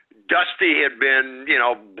 Dusty had been,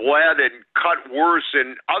 bled and cut worse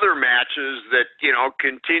in other matches that,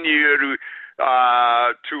 continue to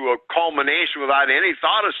a culmination without any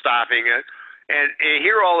thought of stopping it. And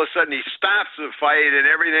here all of a sudden he stops the fight and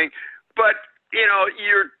everything. But,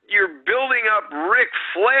 you're building up Ric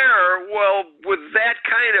Flair. Well, with that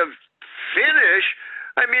kind of finish,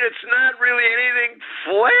 it's not really anything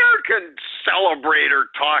Flair can celebrate or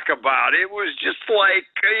talk about. It was just like,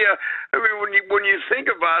 when you think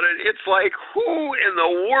about it, it's like, who in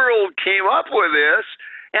the world came up with this,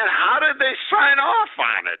 and how did they sign off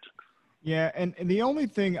on it? Yeah, and the only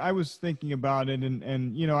thing I was thinking about it, and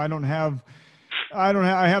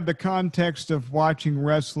I have the context of watching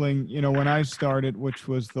wrestling, when I started, which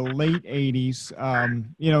was the late 80s,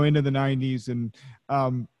 into the 90s. And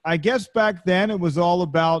I guess back then it was all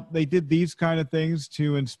about, they did these kind of things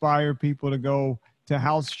to inspire people to go to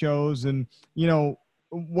house shows. And, could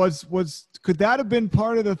that have been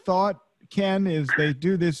part of the thought, Ken, is they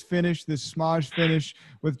do this finish, this Smosh finish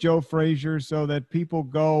with Joe Frazier so that people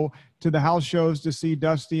go to the house shows to see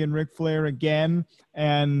Dusty and Ric Flair again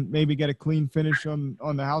and maybe get a clean finish on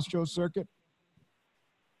the house show circuit?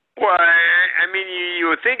 Well, you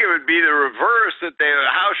would think it would be the reverse, that the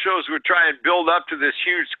house shows would try and build up to this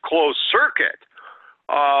huge closed circuit.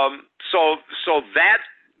 So that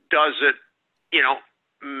doesn't,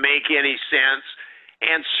 make any sense.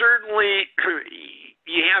 And certainly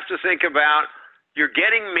you have to think about, you're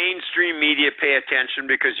getting mainstream media pay attention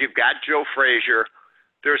because you've got Joe Frazier.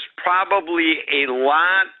 There's probably a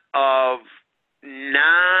lot of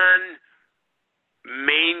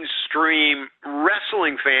non-mainstream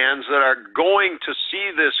wrestling fans that are going to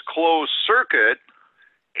see this closed circuit,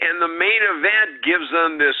 and the main event gives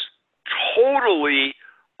them this totally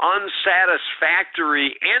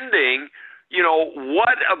unsatisfactory ending.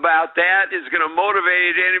 What about that is going to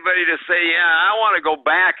motivate anybody to say, yeah, I want to go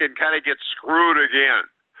back and kind of get screwed again?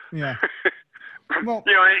 Yeah. Well,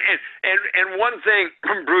 and one thing,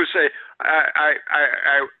 Bruce, I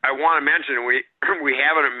want to mention, we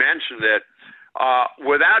haven't mentioned it.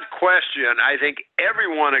 Without question, I think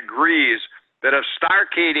everyone agrees that of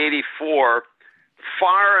Starrcade '84,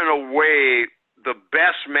 far and away the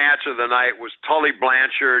best match of the night was Tully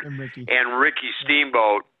Blanchard and Ricky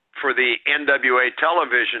Steamboat for the NWA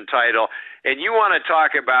television title. And you want to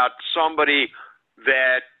talk about somebody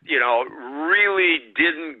that, really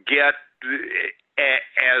didn't get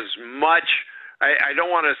as much, I don't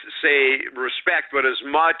want to say respect, but as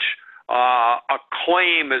much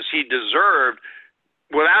acclaim as he deserved.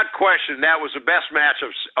 Without question, that was the best match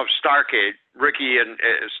of Starrcade, Ricky and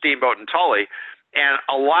Steamboat and Tully. And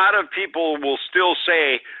a lot of people will still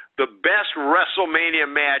say the best WrestleMania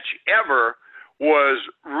match ever was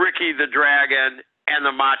Ricky the Dragon and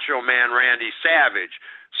the Macho Man Randy Savage.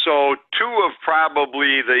 So two of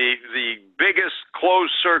probably the biggest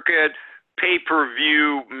closed circuit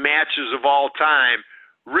pay-per-view matches of all time.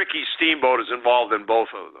 Ricky Steamboat is involved in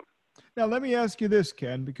both of them. Now, let me ask you this,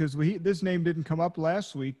 Ken, because this name didn't come up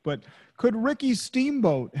last week, but could Ricky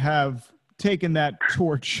Steamboat have taken that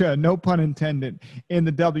torch, no pun intended, in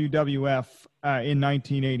the WWF in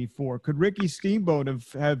 1984? Could Ricky Steamboat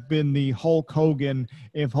have been the Hulk Hogan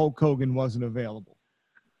if Hulk Hogan wasn't available?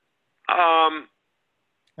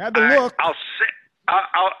 Had the look.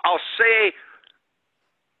 I'll say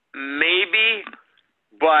maybe,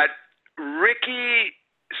 but Ricky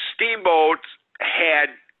Steamboat had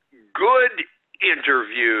good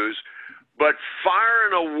interviews, but far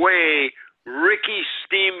and away, Ricky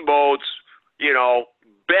Steamboat's,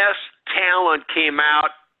 best talent came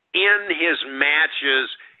out in his matches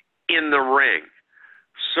in the ring.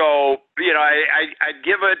 So, I'd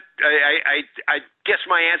give it, I guess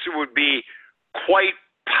my answer would be quite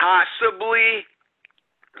possibly,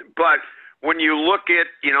 but when you look at,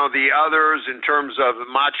 the others in terms of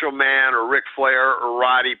Macho Man or Ric Flair or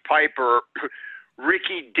Roddy Piper,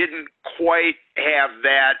 Ricky didn't quite have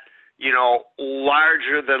that,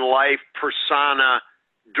 larger than life persona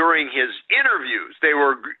during his interviews. They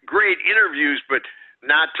were great interviews, but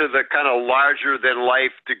not to the kind of larger than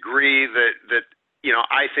life degree that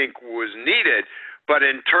I think was needed. But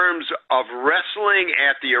in terms of wrestling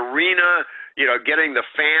at the arena, getting the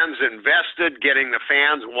fans invested, getting the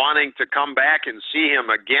fans wanting to come back and see him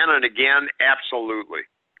again and again, absolutely.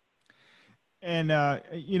 And,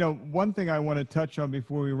 one thing I want to touch on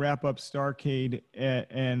before we wrap up Starrcade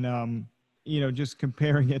and just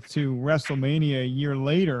comparing it to WrestleMania a year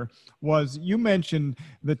later was you mentioned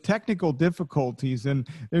the technical difficulties. And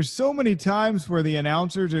there's so many times where the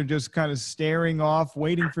announcers are just kind of staring off,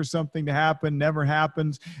 waiting for something to happen, never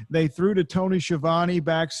happens. They threw to Tony Schiavone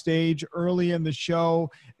backstage early in the show.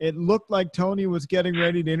 It looked like Tony was getting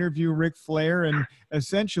ready to interview Ric Flair, and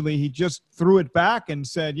essentially he just threw it back and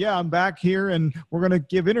said, yeah, I'm back here and we're going to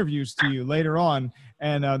give interviews to you later on.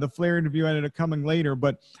 And the Flair interview ended up coming later,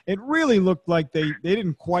 but it really looked like they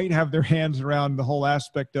didn't quite have their hands around the whole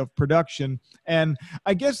aspect of production. And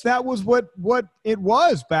I guess that was what it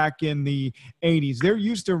was back in the 80s. They're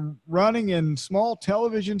used to running in small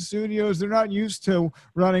television studios. They're not used to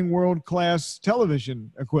running world-class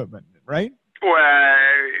television equipment, right? Well,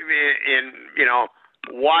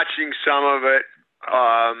 watching some of it,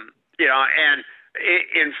 and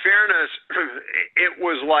in fairness, it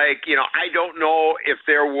was like, I don't know if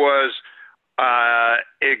there was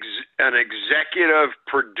an executive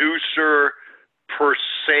producer per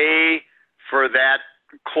se for that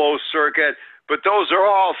closed circuit, but those are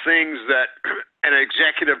all things that an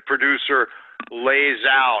executive producer lays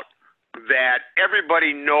out, that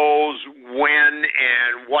everybody knows when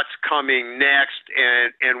and what's coming next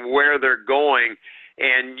and where they're going.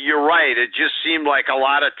 And you're right, it just seemed like a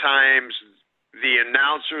lot of times the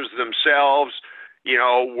announcers themselves,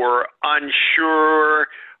 were unsure.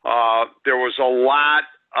 There was a lot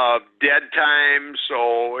of dead time.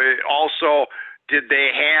 So also, did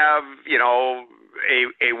they have,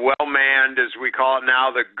 a well-manned, as we call it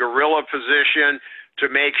now, the gorilla position to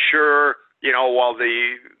make sure, while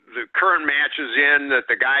the current match is in, that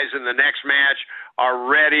the guys in the next match are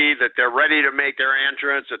ready, that they're ready to make their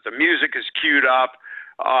entrance, that the music is queued up,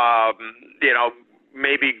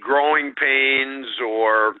 maybe growing pains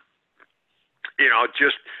or,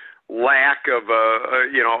 just lack of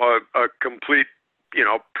a complete,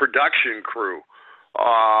 production crew.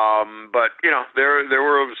 But, there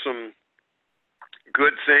were some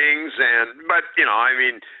good things but,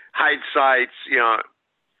 hindsight's,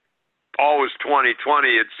 always 2020.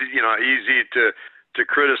 It's, easy to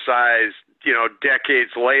criticize,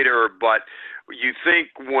 decades later, but you think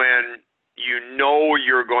when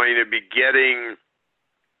you're going to be getting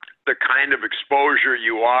the kind of exposure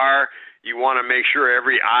you want to make sure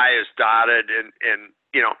every I is dotted and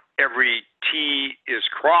every T is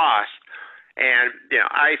crossed. And,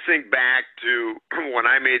 I think back to when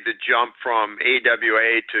I made the jump from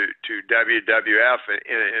AWA to WWF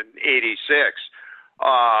in 86,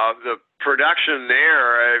 the production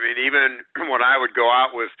there, even when I would go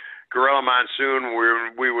out with Gorilla Monsoon,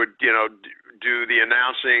 we would, do the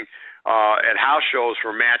announcing at house shows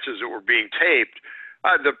for matches that were being taped.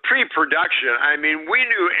 The pre-production, we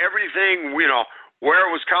knew everything, where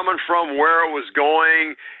it was coming from, where it was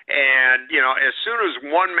going, and, as soon as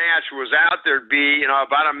one match was out, there'd be,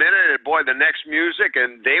 about a minute, and boy, the next music,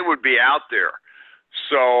 and they would be out there.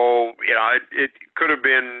 So, it could have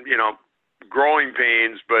been, growing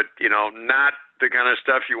pains, but, not the kind of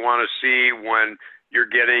stuff you want to see when you're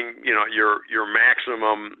getting, your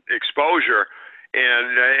maximum exposure.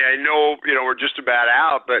 And I know, we're just about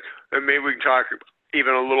out, but maybe we can talk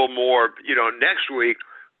even a little more, next week.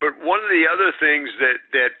 But one of the other things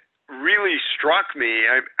that really struck me,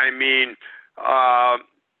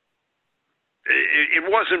 it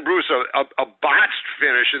wasn't, Bruce, a botched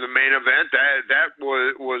finish in the main event. That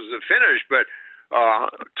was the finish. But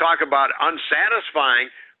talk about unsatisfying.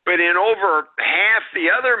 But in over half the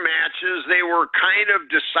other matches, they were kind of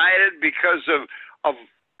decided because of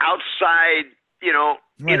outside, right,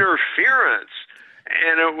 interference.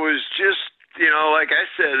 And it was just, like I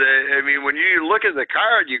said, when you look at the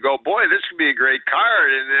card, you go, boy, this could be a great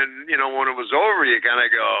card. And then, when it was over, you kind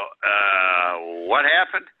of go, what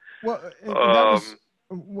happened? Well,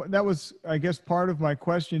 that was, I guess, part of my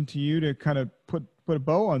question to you to kind of put put a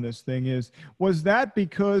bow on this thing was that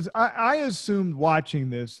because I assumed watching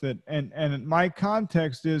this that, and my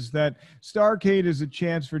context is that Starrcade is a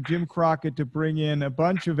chance for Jim Crockett to bring in a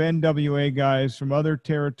bunch of NWA guys from other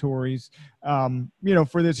territories,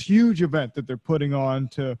 for this huge event that they're putting on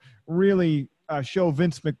to really show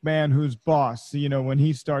Vince McMahon who's boss, when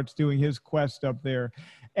he starts doing his quest up there.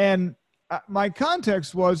 And my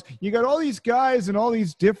context was you got all these guys and all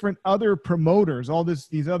these different other promoters,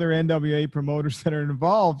 these other NWA promoters that are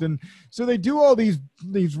involved. And so they do all these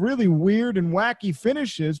really weird and wacky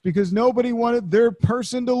finishes because nobody wanted their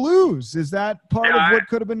person to lose. Is that part of what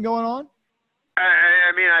could have been going on?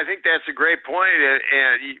 I mean, I think that's a great point.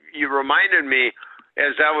 And you reminded me,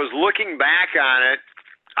 as I was looking back on it,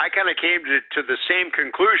 I kind of came to the same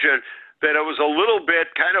conclusion that it was a little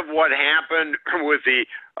bit kind of what happened with the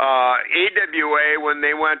AWA when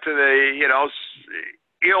they went to the,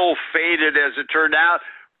 ill-fated, as it turned out,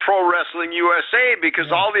 Pro Wrestling USA,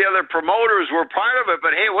 because all the other promoters were part of it.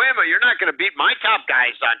 But, hey, wait a minute, you're not going to beat my top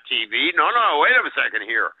guys on TV. No, wait a second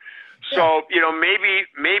here. So,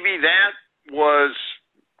 maybe that was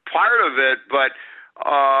part of it. But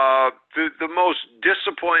the most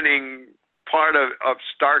disappointing part of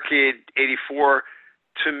Starrcade 84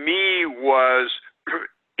 to me was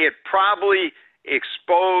it probably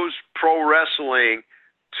exposed pro wrestling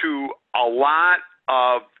to a lot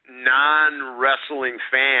of non-wrestling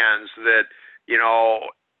fans that,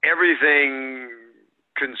 everything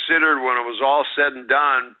considered when it was all said and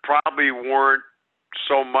done, probably weren't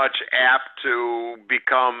so much apt to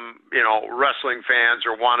become, wrestling fans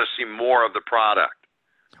or want to see more of the product.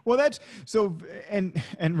 Well, that's so, and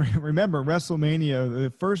remember, WrestleMania, the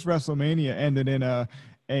first WrestleMania ended in a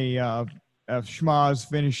schmoz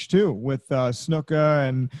finish too, with Snuka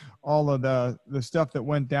and all of the stuff that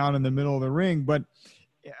went down in the middle of the ring. But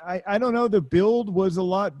I don't know, the build was a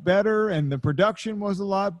lot better and the production was a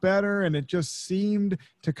lot better, and it just seemed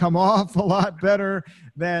to come off a lot better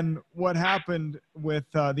than what happened with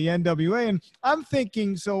the NWA. And I'm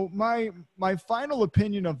thinking, so my final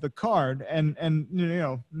opinion of the card, and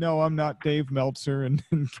no, I'm not Dave Meltzer and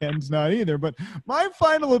Ken's not either, but my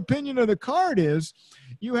final opinion of the card is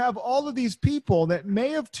you have all of these people that may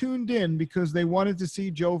have tuned in because they wanted to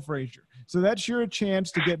see Joe Frazier. So that's your chance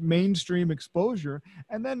to get mainstream exposure.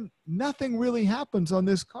 And then nothing really happens on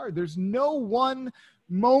this card. There's no one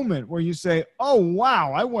moment where you say, oh,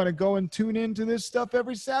 wow, I want to go and tune into this stuff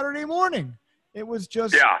every Saturday morning. It was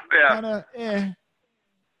just kind of That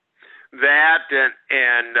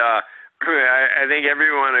and I think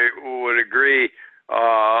everyone would agree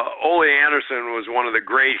Ole Anderson was one of the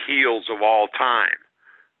great heels of all time.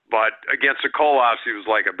 But against the Koloffs, he was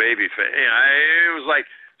like a baby face. It was like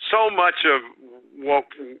so much of what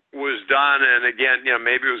was done, and again,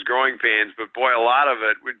 maybe it was growing pains, but boy, a lot of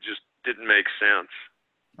it just didn't make sense.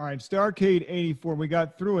 All right, Starrcade 84, we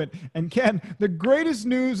got through it. And Ken, the greatest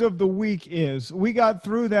news of the week is we got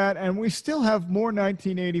through that, and we still have more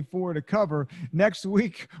 1984 to cover. Next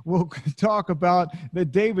week, we'll talk about the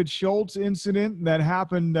David Schultz incident that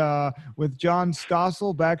happened with John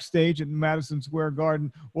Stossel backstage at Madison Square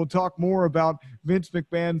Garden. We'll talk more about Vince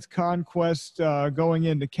McMahon's conquest going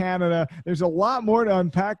into Canada. There's a lot more to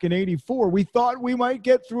unpack in 84. We thought we might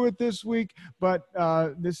get through it this week, but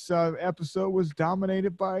this episode was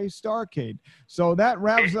dominated by Starrcade. So that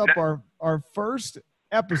wraps up our first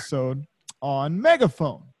episode on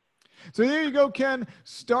Megaphone. So there you go, Ken.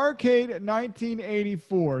 Starrcade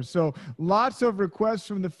 1984. So lots of requests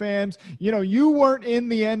from the fans. You weren't in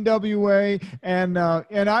the NWA, and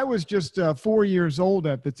I was just 4 years old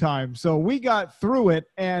at the time. So we got through it,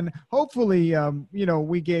 and hopefully,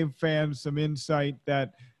 we gave fans some insight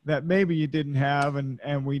that maybe you didn't have,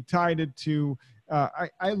 and we tied it to.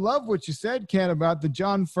 I love what you said, Ken, about the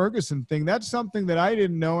John Ferguson thing. That's something that I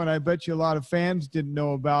didn't know, and I bet you a lot of fans didn't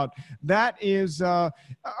know about. That is a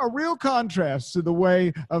real contrast to the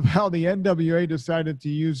way of how the NWA decided to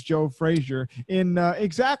use Joe Frazier in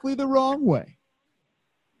exactly the wrong way.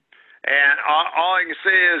 And all I can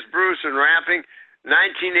say is, Bruce, in wrapping,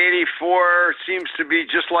 1984 seems to be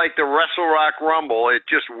just like the Wrestle Rock Rumble. It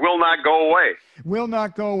just will not go away. Will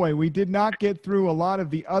not go away. We did not get through a lot of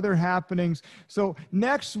the other happenings. So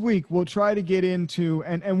next week, we'll try to get into,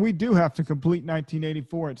 and we do have to complete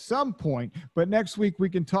 1984 at some point, but next week we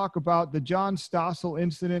can talk about the John Stossel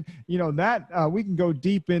incident. That we can go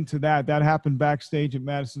deep into that. That happened backstage at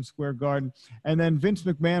Madison Square Garden. And then Vince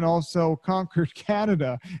McMahon also conquered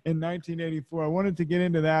Canada in 1984. I wanted to get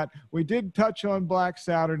into that. We did touch on Black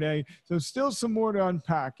Saturday. So still some more to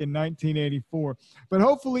unpack in 1984. But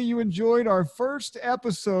hopefully you enjoyed our first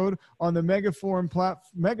episode on the Megaphone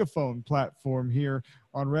platform here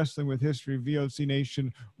on Wrestling with History, VOC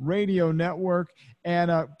Nation Radio Network.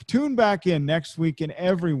 And tune back in next week and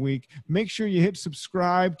every week. Make sure you hit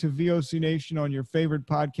subscribe to VOC Nation on your favorite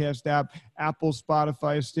podcast app, Apple,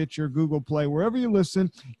 Spotify, Stitcher, Google Play, wherever you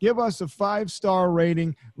listen. Give us a 5-star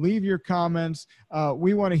rating. Leave your comments.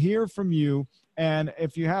 We want to hear from you. And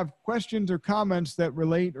if you have questions or comments that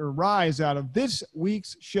relate or rise out of this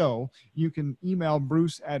week's show, you can email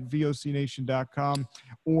Bruce at vocnation.com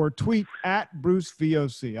or tweet at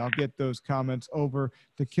BruceVOC. I'll get those comments over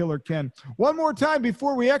to Killer Ken. One more time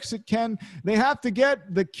before we exit, Ken, they have to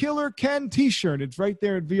get the Killer Ken t-shirt. It's right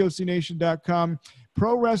there at vocnation.com.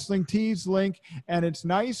 Pro Wrestling Tees link, and it's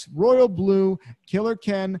nice royal blue. Killer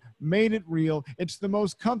Ken made it real. It's the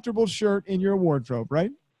most comfortable shirt in your wardrobe,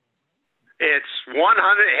 right? It's 100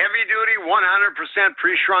 heavy duty, 100%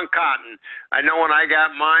 pre-shrunk cotton. I know when I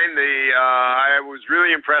got mine, I was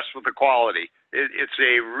really impressed with the quality. It's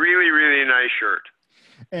a really, really nice shirt.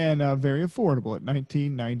 And very affordable at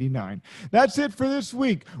 $19.99. That's it for this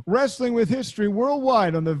week. Wrestling with History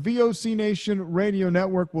worldwide on the VOC Nation Radio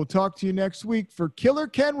Network. We'll talk to you next week. For Killer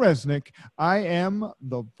Ken Resnick, I am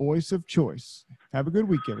the voice of choice. Have a good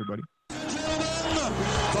week, everybody.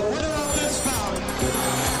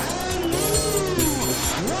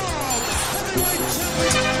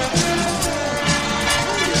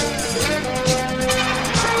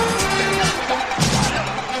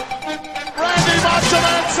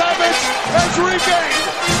 Savage has regained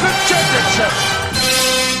the championship.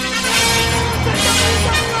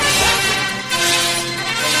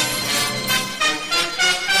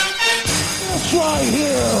 This right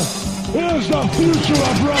here is the future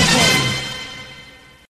of wrestling.